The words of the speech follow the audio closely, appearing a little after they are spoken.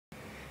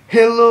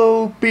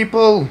Hello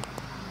people!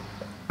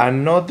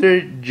 Another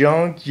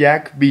Young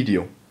Jack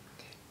video.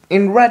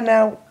 And right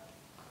now,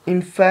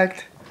 in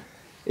fact,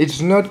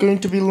 it's not going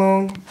to be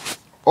long.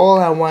 All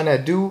I wanna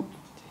do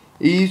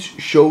is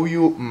show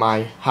you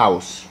my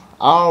house,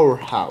 our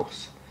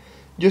house,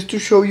 just to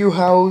show you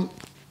how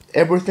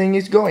everything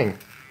is going.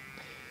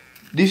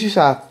 This is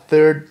a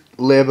third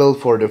level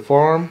for the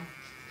farm,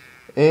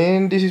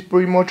 and this is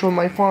pretty much on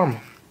my farm.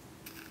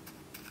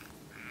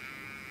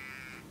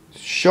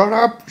 Shut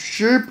up,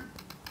 sheep!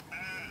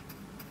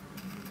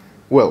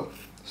 Well,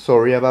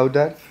 sorry about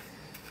that.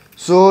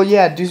 So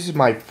yeah, this is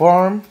my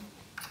farm.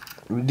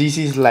 This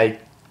is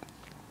like,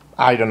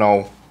 I don't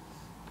know,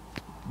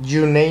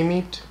 you name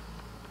it.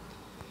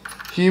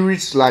 Here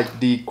is like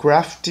the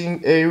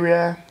crafting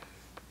area,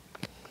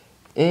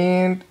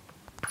 and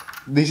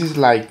this is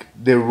like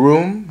the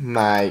room,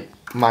 my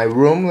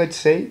room, let's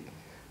say.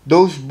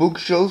 Those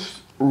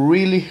bookshelves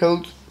really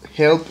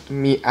helped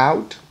me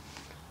out.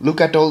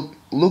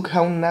 Look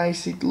how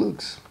nice it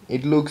looks.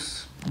 It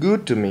looks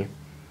good to me.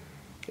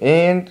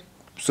 And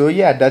so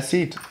yeah, that's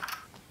it.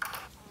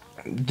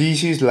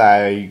 This is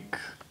like,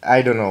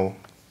 I don't know,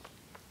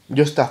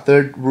 just a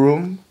third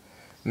room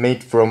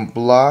made from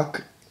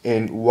black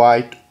and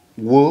white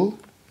wool.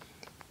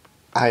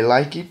 I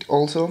like it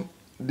also.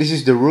 This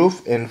is the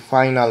roof and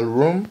final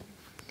room.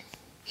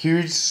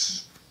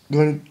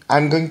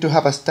 I'm going to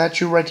have a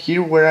statue right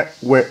here where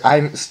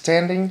I'm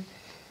standing.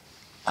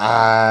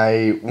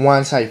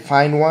 Once I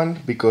find one,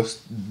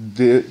 because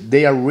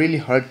they are really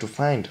hard to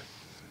find.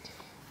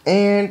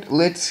 And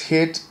let's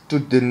head to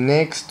the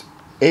next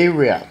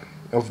area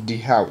of the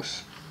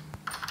house.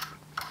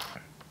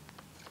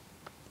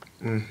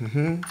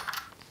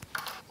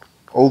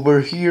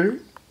 Over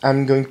here,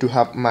 I'm going to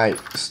have my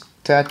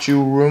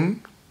statue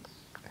room.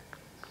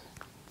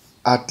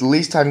 At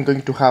least I'm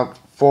going to have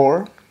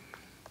 4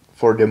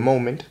 for the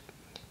moment.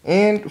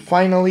 And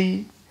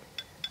finally,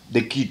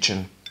 the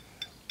kitchen.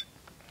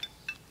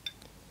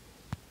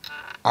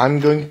 I'm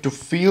going to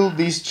fill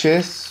these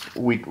chests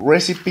with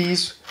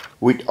recipes,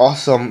 with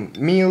awesome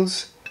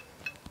meals,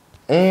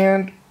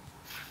 and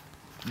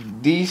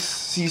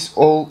this is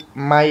all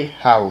my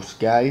house,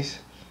 guys.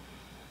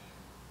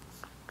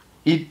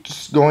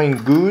 It's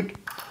going good.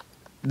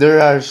 There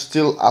are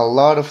still a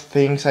lot of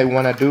things I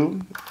wanna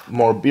do.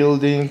 More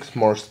buildings,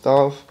 more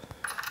stuff,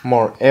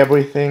 more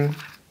everything.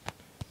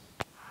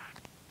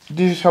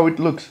 This is how it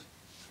looks.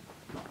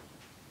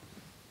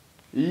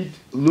 It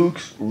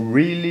looks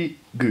really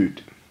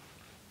good.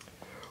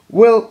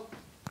 Well,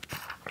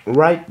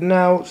 right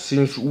now,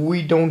 since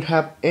we don't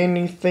have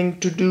anything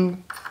to do,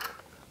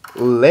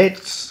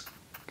 let's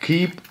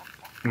keep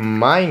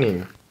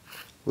mining.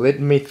 Let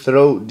me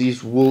throw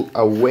this wool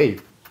away.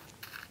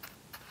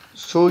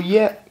 So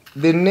yeah,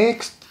 the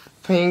next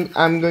thing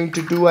I'm going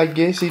to do, I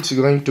guess it's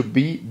going to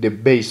be the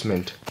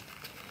basement.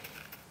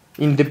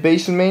 In the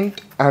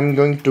basement, I'm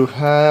going to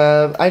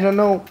have, I don't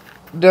know,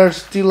 there's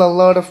still a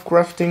lot of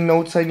crafting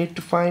notes I need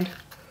to find,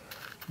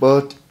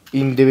 but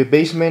in the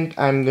basement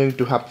I'm going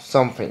to have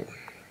something.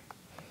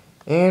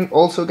 And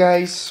also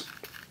guys,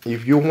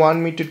 if you want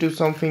me to do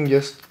something,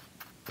 just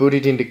put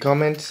it in the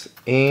comments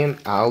and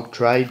I'll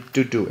try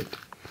to do it.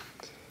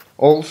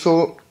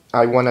 Also,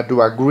 I wanna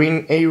do a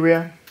green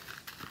area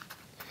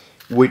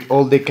with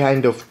all the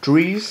kind of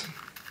trees,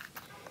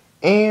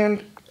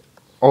 and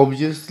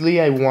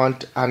obviously I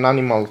want an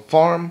animal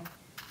farm,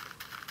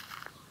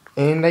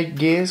 and I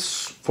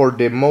guess for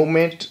the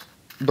moment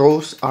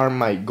those are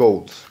my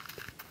goals.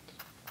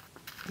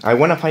 I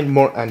wanna find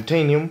more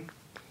titanium,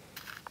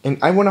 and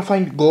I wanna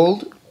find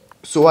gold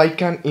so I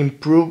can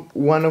improve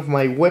one of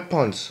my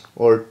weapons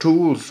or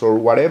tools or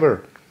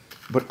whatever,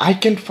 but I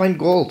can't find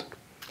gold.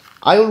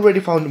 I already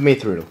found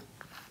mithril.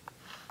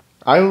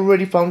 I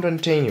already found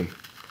titanium,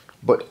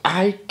 but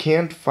I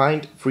can't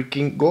find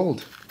freaking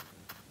gold.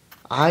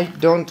 I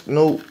don't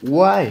know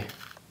why.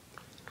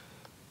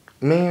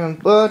 Man,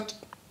 but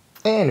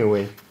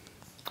anyway,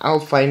 I'll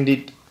find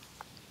it.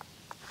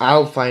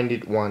 I'll find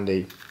it one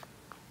day.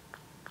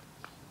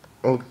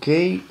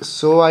 Okay,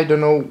 so I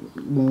don't know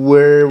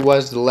where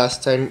was the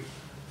last time.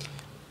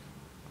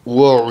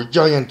 Whoa,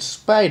 giant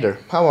spider,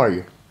 how are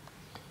you?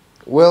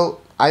 Well,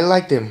 I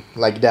like them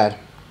like that,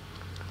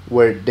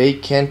 where they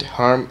can't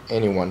harm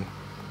anyone.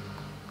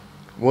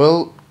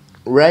 Well,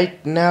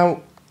 right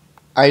now,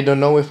 I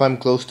don't know if I'm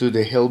close to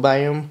the hill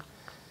biome,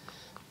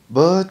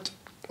 but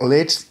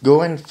let's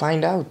go and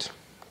find out.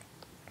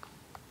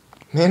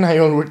 Man, I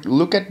already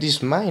look at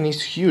this mine,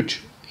 it's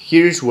huge.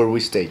 Here's where we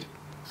stayed.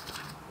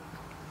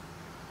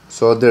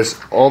 So there's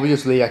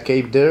obviously a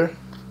cave there.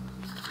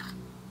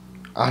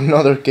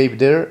 Another cave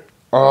there.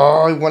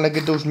 Oh, I wanna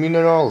get those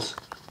minerals.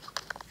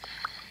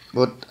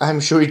 But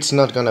I'm sure it's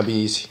not gonna be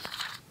easy.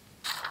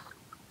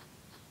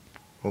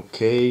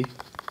 Okay.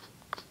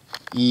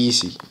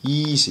 Easy,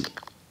 easy.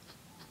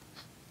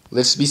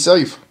 Let's be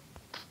safe.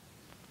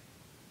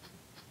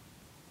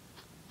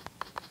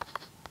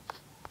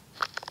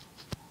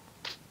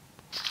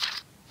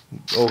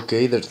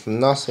 Okay, there's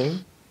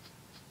nothing.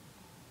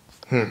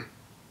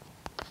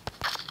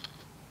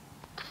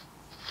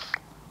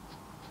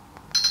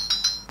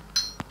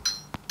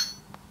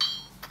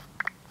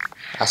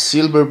 A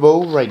silver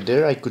bow right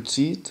there, I could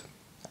see it.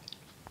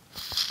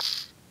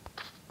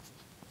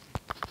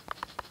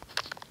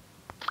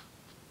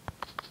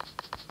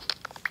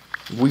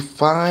 We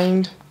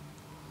find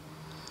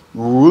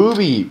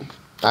ruby.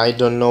 I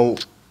don't know.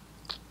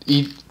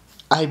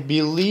 I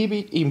believe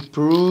it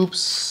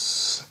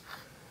improves.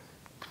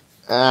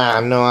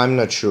 No, I'm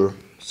not sure.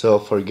 So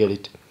forget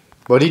it.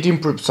 But it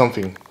improves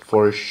something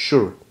for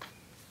sure.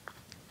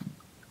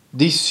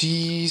 This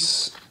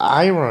is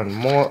iron.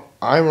 More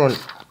iron.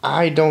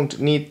 I don't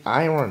need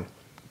iron.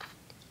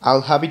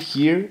 I'll have it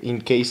here in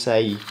case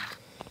I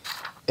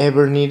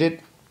ever need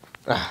it.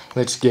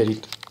 Let's get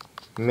it.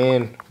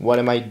 Man, what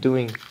am I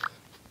doing?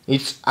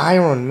 It's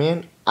iron,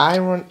 man.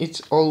 Iron,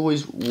 it's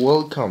always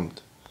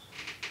welcomed.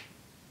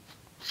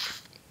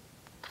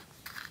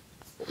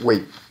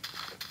 Wait.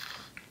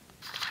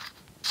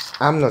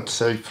 I'm not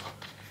safe.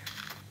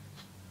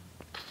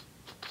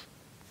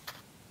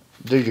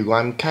 There you go,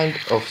 I'm kind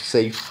of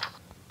safe.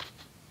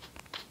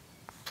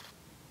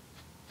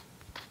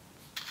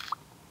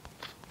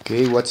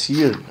 Okay, what's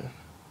here?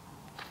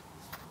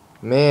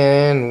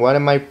 Man, what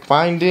am I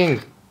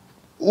finding?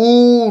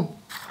 Ooh,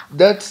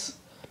 that's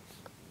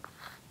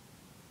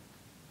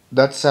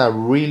a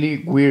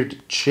really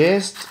weird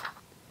chest.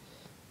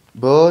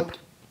 But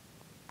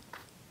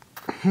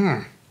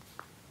man,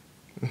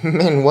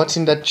 what's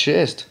in that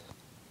chest?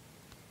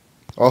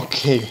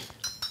 Okay.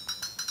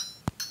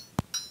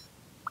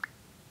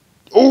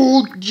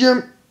 Oh,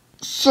 gem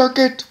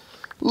socket.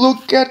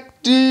 Look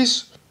at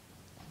this.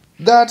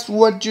 That's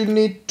what you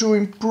need to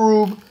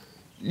improve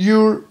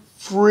your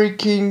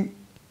freaking.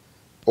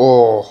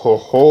 Oh ho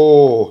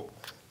ho.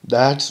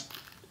 That's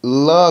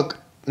luck.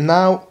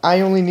 Now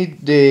I only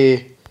need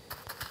the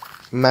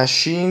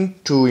machine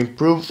to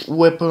improve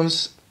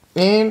weapons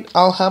and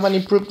I'll have an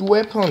improved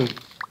weapon.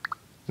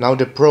 Now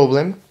the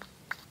problem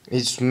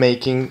is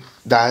making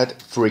that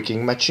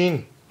freaking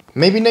machine.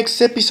 Maybe next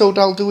episode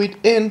I'll do it.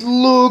 And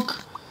look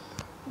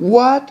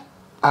what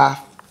a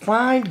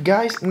find,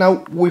 guys.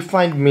 Now we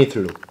find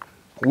mithril.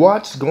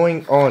 What's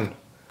going on?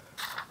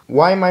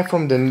 Why am I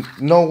from the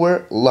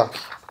nowhere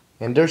lucky?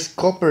 And there's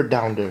copper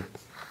down there.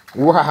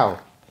 Wow.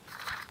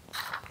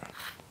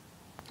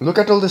 Look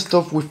at all the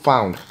stuff we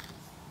found.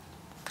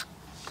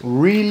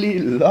 Really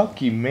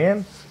lucky,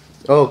 man.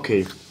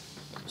 Okay.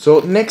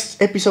 So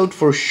next episode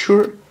for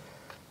sure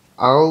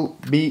I'll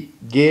be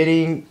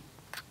getting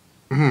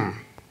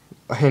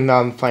and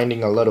I'm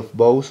finding a lot of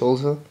bows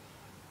also.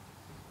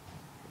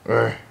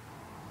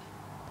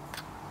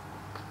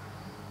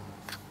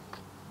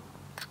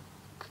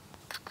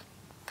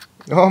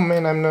 Oh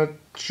man, I'm not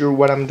sure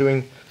what I'm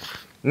doing.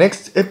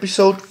 Next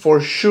episode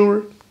for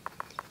sure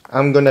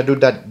I'm gonna do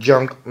that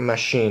junk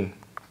machine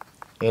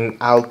and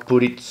I'll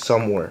put it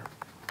somewhere.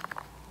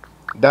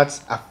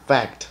 That's a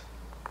fact.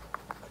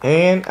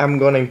 And I'm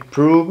gonna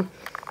improve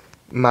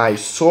my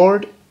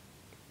sword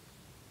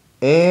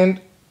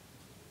and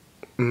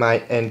my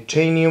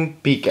titanium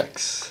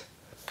pickaxe.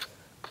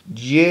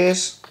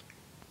 Yes,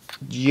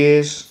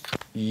 yes,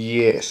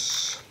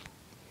 yes.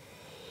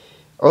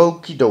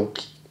 Okie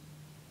dokie.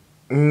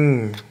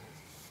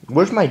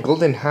 Where's my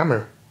golden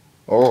hammer?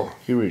 Oh,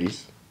 here it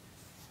is.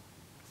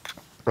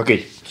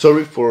 Okay,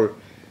 sorry for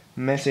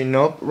messing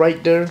up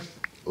right there.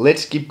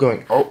 Let's keep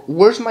going. Oh,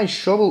 where's my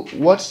shovel?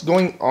 What's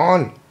going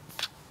on?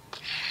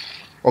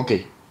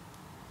 Okay,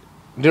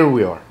 there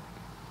we are.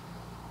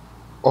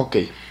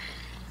 Okay,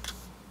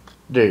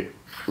 there.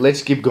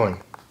 Let's keep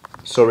going.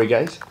 Sorry,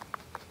 guys.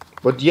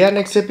 But yeah,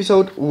 next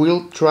episode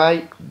we'll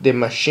try the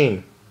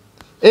machine.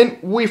 And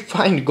we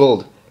find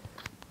gold.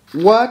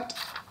 What?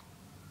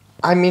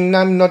 I mean,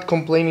 I'm not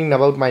complaining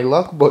about my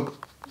luck, but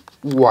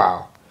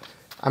wow.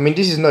 I mean,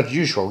 this is not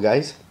usual,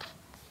 guys.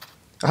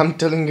 I'm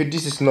telling you,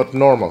 this is not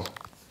normal.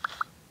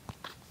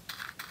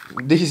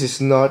 This is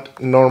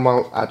not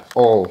normal at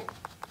all.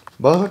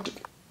 But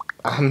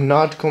I'm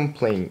not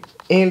complaining.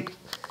 And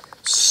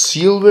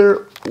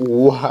silver,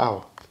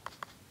 wow.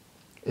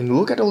 And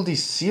look at all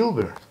this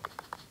silver.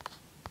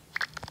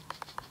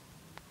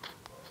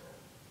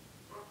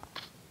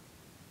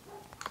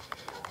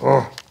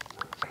 Oh,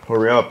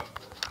 hurry up.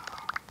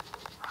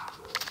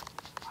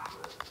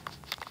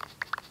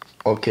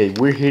 Okay,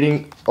 we're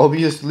hitting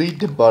obviously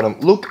the bottom.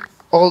 Look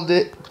all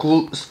the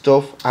cool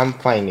stuff I'm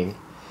finding.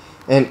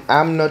 And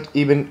I'm not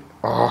even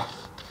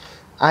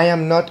I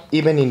am not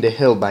even in the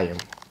hell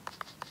biome.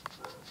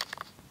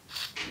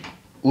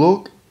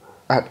 Look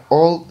at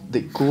all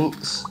the cool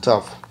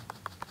stuff.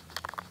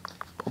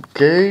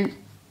 Okay.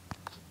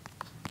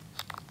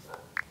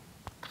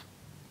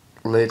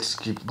 Let's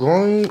keep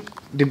going.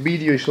 The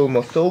video is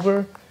almost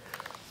over.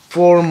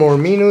 4 more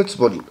minutes,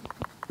 but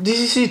this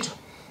is it.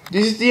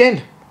 This is the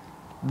end.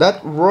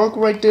 That rock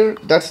right there,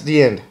 that's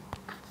the end.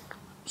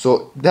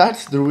 So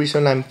that's the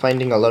reason I'm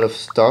finding a lot of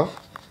stuff.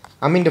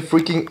 I'm in the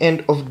freaking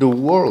end of the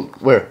world.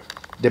 Where?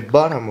 The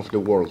bottom of the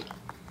world.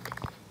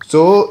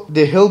 So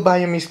the hell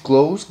biome is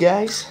closed,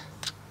 guys.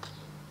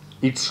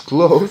 It's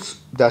closed,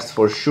 that's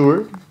for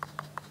sure.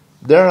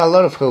 There are a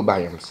lot of hell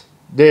biomes.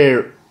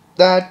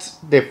 That's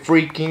the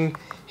freaking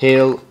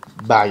hell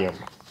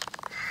biome.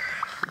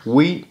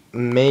 We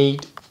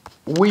made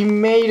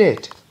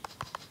it.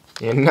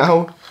 And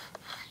now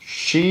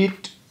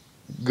shit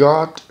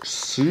got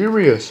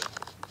serious.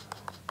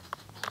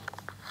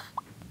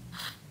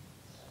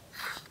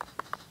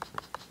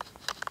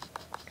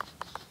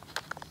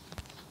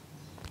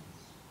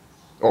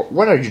 Oh,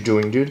 what are you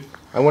doing, dude?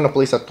 I wanna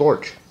place a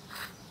torch.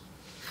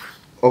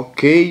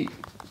 Okay,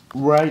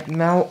 right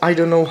now I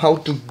don't know how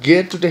to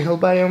get to the hell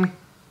biome.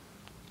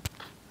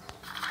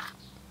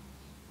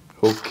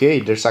 Okay,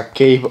 there's a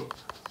cave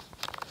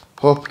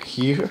up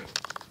here.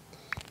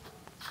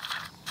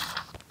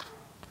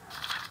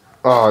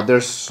 Oh,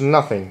 there's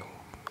nothing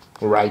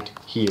right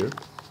here.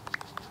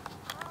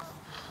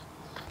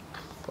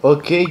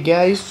 Okay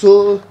guys,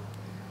 so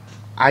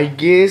I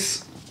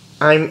guess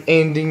I'm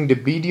ending the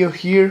video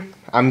here.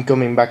 I'm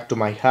coming back to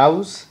my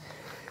house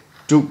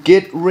to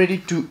get ready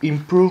to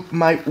improve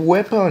my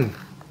weapon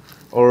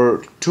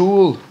or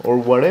tool or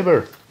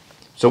whatever.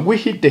 So we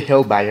hit the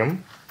hell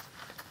biome.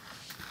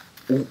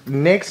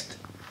 Next,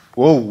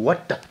 whoa,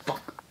 what the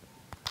fuck?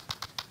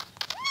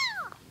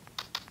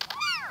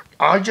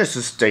 I'll just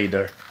stay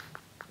there.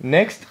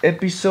 Next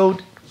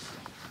episode,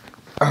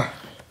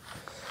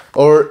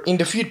 or in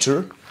the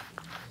future,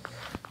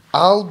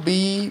 I'll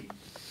be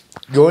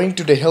going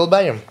to the hell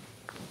biome.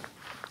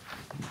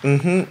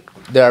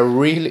 There are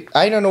really,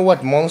 I don't know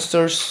what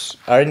monsters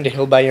are in the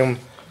hell biome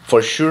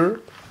for sure,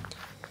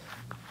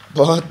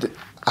 but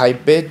I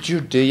bet you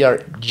they are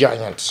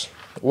giants.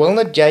 Well,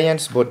 not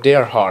giants, but they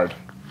are hard.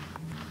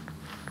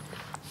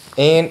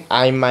 And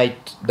I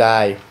might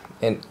die,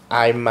 and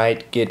I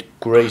might get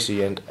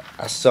crazy and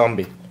a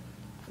zombie.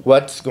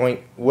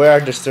 Where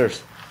are the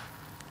stairs?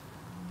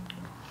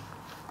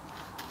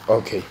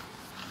 Okay.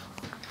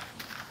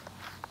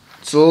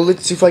 So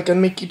let's see if I can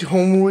make it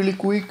home really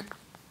quick.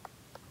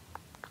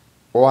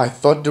 Oh, I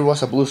thought there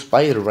was a blue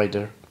spider right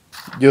there.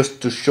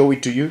 Just to show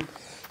it to you.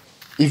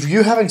 If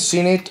you haven't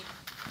seen it,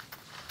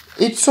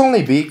 it's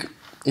only big.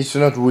 It's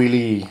not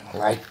really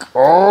like,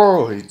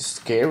 oh, it's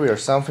scary or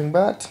something,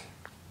 but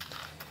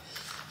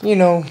you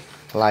know,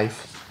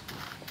 life.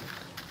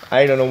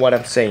 I don't know what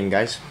I'm saying,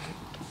 guys.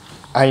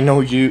 I know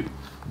you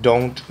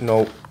don't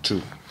know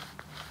too.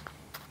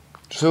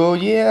 So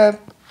yeah,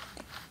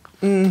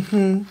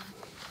 I'm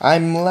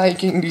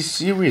liking this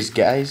series,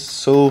 guys.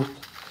 So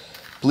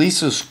please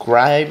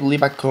subscribe,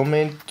 leave a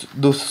comment,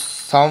 do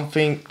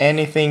something,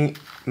 anything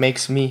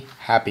makes me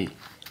happy.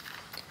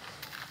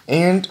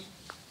 And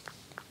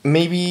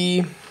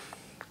maybe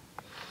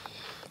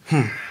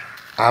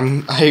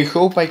I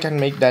hope I can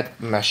make that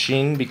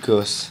machine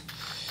because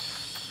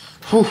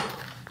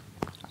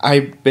I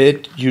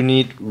bet you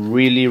need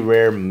really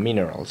rare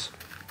minerals.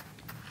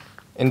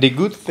 And the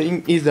good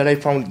thing is that I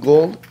found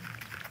gold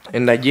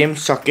and a gem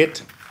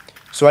socket,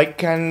 so I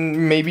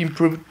can maybe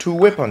improve 2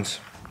 weapons.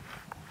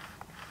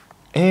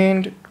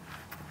 And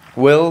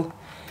well,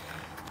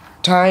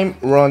 time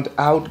run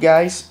out,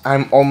 guys.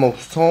 I'm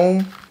almost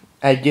home.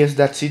 I guess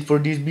that's it for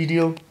this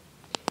video.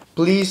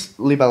 Please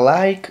leave a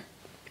like,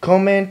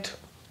 comment,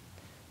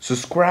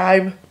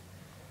 subscribe,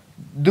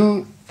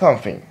 do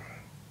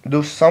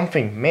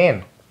something,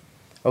 man.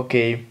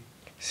 Okay,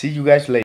 see you guys later.